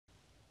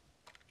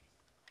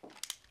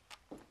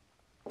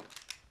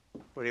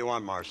What do you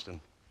want, Marston?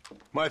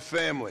 My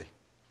family.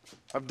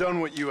 I've done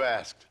what you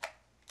asked.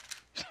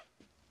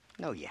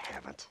 No, you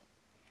haven't.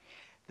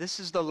 This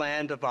is the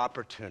land of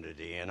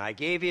opportunity, and I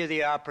gave you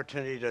the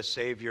opportunity to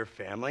save your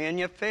family, and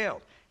you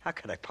failed. How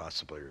could I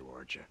possibly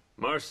reward you?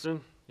 Marston,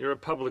 you're a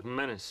public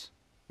menace.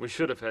 We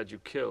should have had you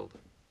killed.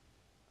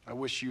 I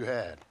wish you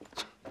had.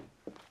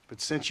 But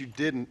since you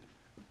didn't,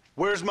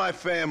 where's my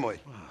family?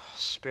 Oh,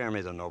 spare me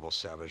the noble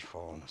savage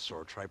fall on the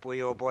sword tripe, will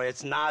you, old boy?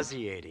 It's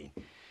nauseating.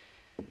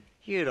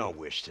 You don't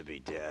wish to be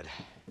dead.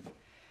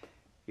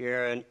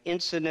 You're an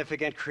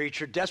insignificant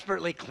creature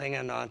desperately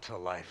clinging on to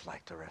life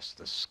like the rest of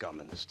the scum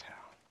in this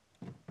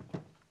town.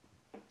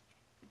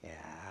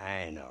 Yeah,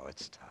 I know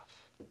it's tough.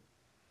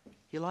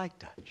 You like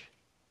Dutch.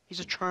 He's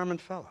a charming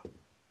fellow.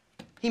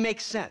 He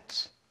makes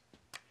sense.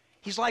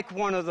 He's like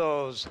one of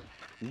those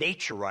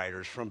nature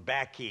writers from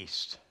back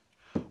east.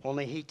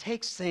 Only he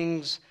takes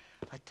things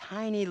a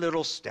tiny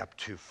little step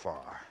too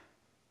far.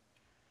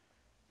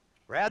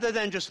 Rather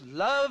than just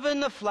loving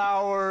the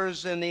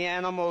flowers and the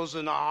animals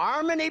and the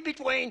harmony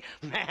between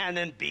man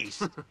and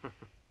beast,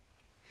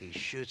 he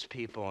shoots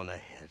people in the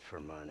head for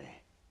money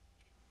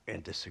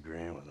and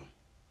disagreeing with them.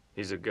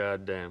 He's a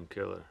goddamn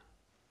killer.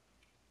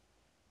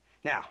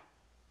 Now,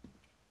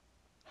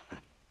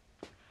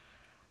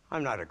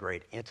 I'm not a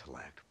great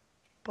intellect,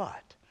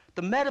 but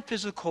the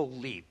metaphysical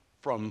leap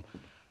from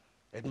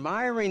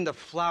admiring the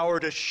flower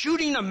to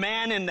shooting a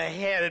man in the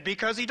head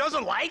because he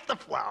doesn't like the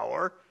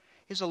flower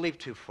is a leap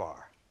too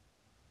far.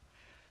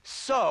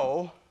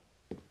 So,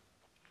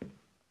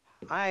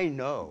 I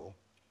know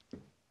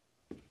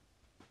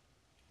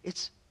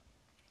it's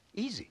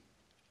easy.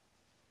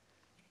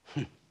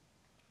 You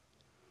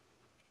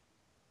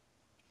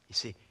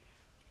see,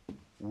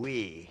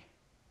 me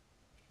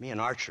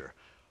and Archer,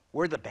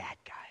 we're the bad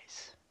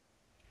guys.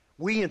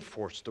 We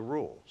enforce the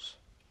rules.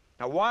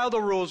 Now, while the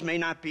rules may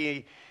not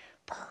be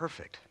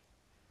perfect,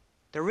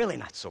 they're really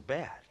not so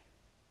bad.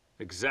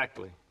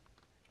 Exactly.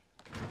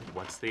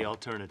 What's the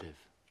alternative?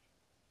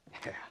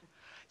 Yeah.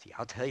 See,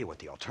 I'll tell you what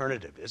the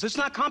alternative is. It's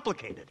not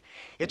complicated.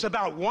 It's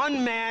about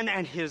one man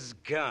and his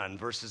gun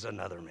versus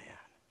another man.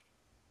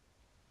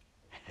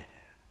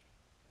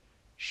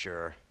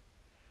 Sure,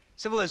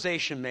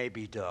 civilization may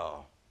be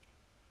dull,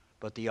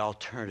 but the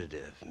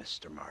alternative,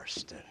 Mr.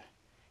 Marston,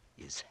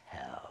 is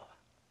hell.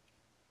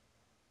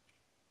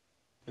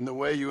 And the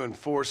way you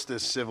enforce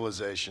this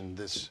civilization,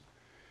 this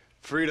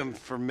freedom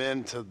for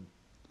men to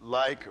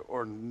like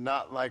or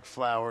not like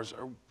flowers,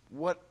 or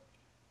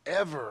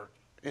whatever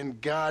in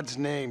God's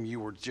name you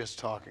were just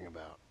talking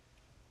about,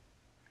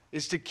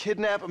 is to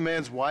kidnap a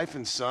man's wife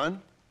and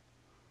son?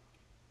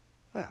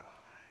 Well,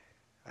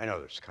 I know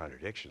there's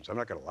contradictions. I'm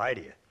not going to lie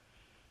to you.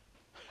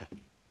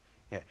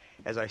 Yeah,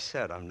 as I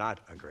said, I'm not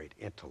a great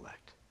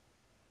intellect.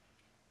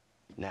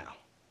 Now,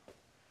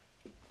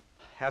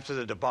 after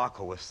the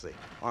debacle with the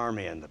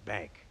army and the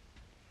bank,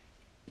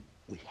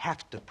 we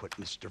have to put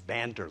Mr.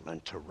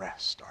 Vanderlyn to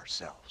rest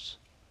ourselves.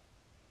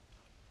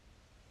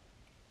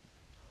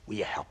 Will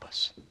you help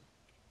us?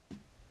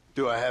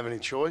 Do I have any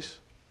choice?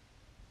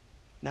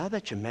 Now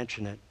that you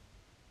mention it,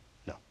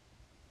 no.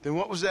 Then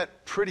what was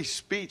that pretty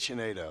speech in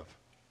aid of?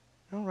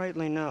 I don't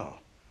rightly know,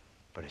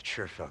 but it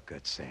sure felt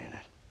good saying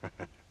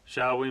it.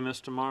 Shall we,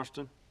 Mr.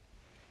 Marston?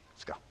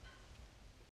 Let's go.